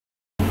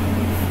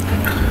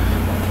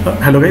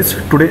Hello guys,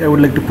 today I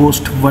would like to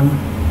post one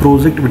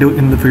project video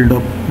in the field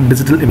of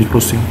digital image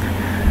processing.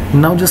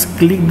 Now just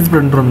click this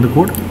button to run the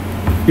code.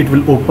 It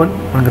will open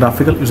on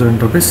graphical user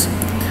interface.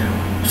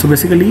 So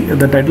basically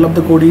the title of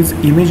the code is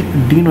image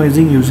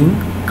denoising using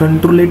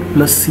Contourlet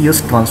plus CS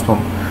transform.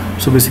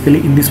 So basically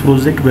in this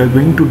project we are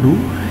going to do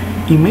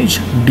image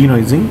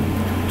denoising.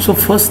 So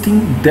first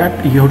thing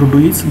that you have to do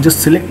is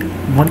just select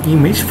one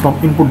image from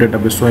input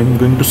database. So I'm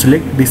going to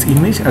select this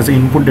image as an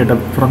input data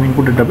from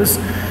input database.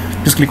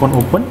 Just click on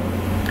open.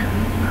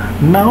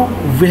 Now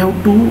we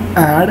have to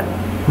add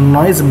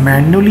noise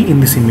manually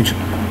in this image.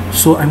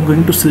 So I'm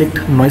going to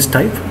select noise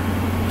type.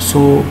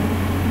 So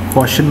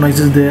Gaussian noise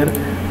is there,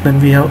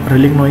 then we have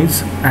relic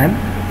noise and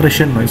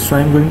Russian noise. So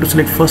I'm going to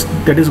select first,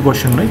 that is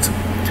Gaussian noise.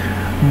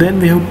 Then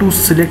we have to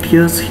select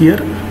here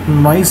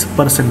noise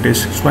percentage.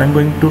 So I'm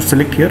going to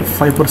select here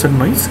 5%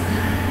 noise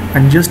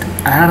and just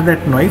add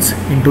that noise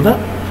into the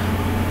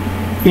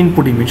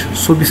input image.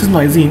 So this is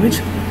noisy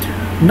image.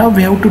 Now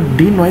we have to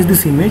denoise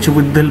this image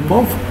with the help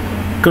of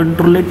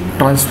Contourlet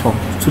Transform.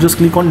 So just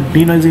click on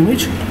denoise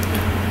image.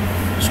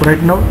 So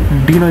right now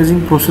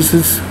denoising process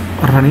is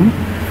running.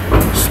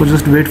 So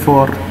just wait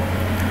for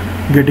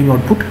getting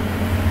output.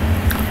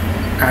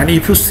 And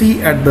if you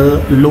see at the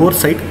lower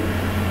side,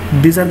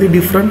 these are the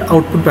different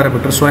output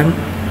parameters. So I'm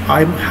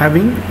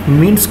having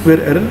mean square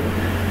error.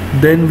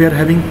 Then we are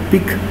having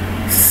peak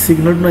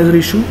signal to noise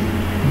ratio.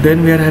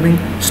 Then we are having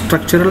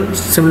structural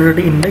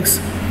similarity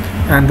index.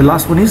 And the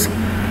last one is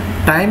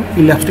time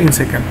elapsed in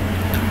second.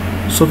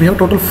 So we have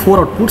total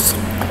 4 outputs.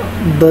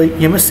 The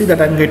MSC that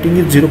I'm getting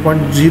is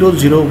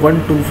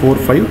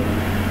 0.001245.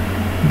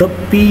 The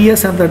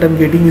PESF that I'm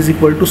getting is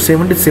equal to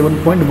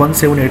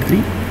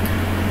 77.1783.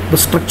 The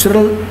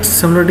structural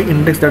similarity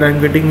index that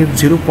I'm getting is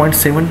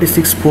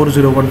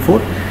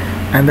 0.764014,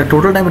 and the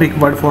total time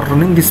required for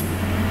running this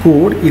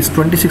code is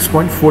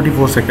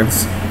 26.44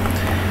 seconds.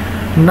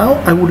 Now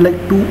I would like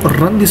to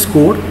run this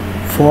code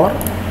for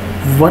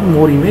one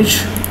more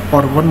image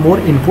or one more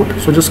input.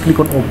 So just click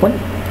on open.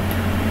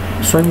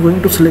 So I'm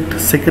going to select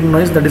second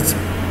noise, that is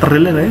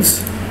relay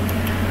noise.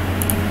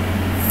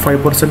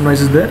 5%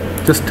 noise is there,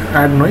 just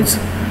add noise.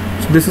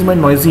 So this is my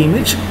noisy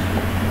image,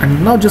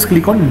 and now just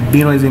click on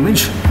denoise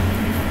image.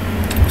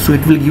 So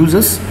it will use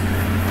us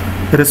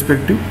the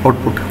respective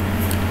output.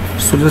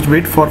 So just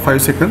wait for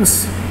 5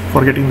 seconds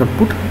for getting the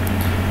output,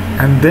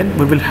 and then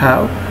we will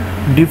have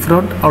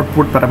different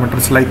output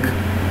parameters like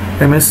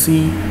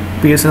MSC,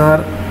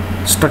 PSNR,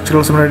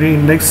 structural similarity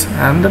index,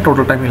 and the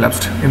total time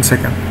elapsed in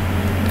second.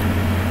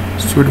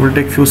 So it will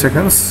take few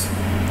seconds.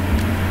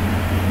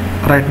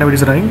 Right now it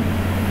is running.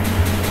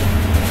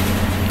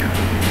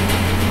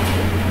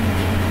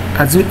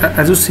 As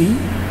you see,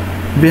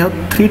 we have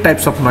 3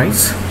 types of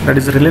noise, that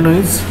is relay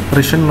noise,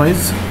 Russian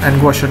noise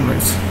and Gaussian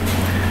noise,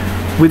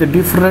 with a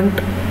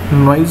different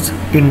noise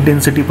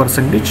intensity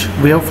percentage.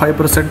 We have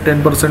 5%,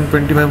 10%,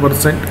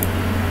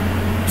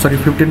 25%, sorry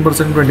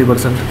 15%,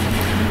 20%.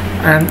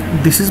 And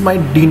this is my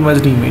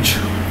denoised image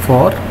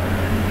for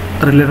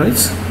relay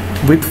noise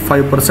with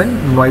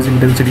 5% noise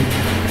intensity.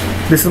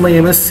 This is my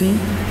MSC,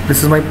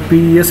 this is my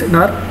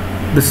PSNR,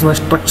 this is my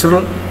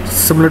structural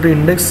similarity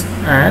index,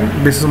 and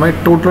this is my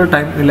total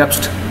time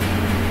elapsed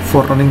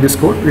for running this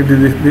code.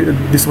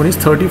 This one is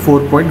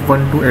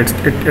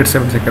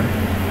 34.1287 seconds.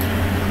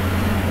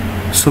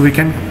 So we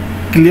can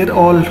clear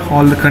all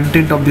the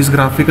content of this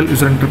graphical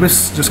user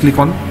interface. Just click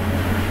on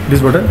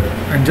this button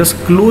and just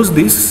close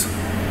this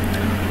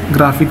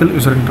graphical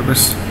user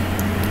interface.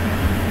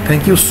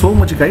 Thank you so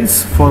much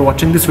guys for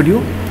watching this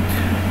video.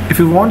 If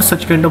you want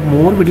such kind of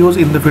more videos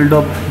in the field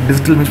of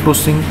digital image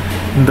processing,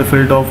 in the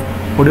field of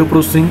audio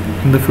processing,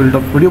 in the field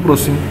of video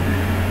processing,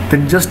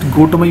 then just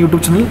go to my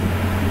YouTube channel,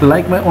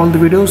 like my all the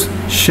videos,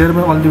 share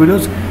my all the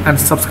videos, and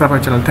subscribe my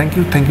channel. Thank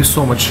you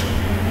so much.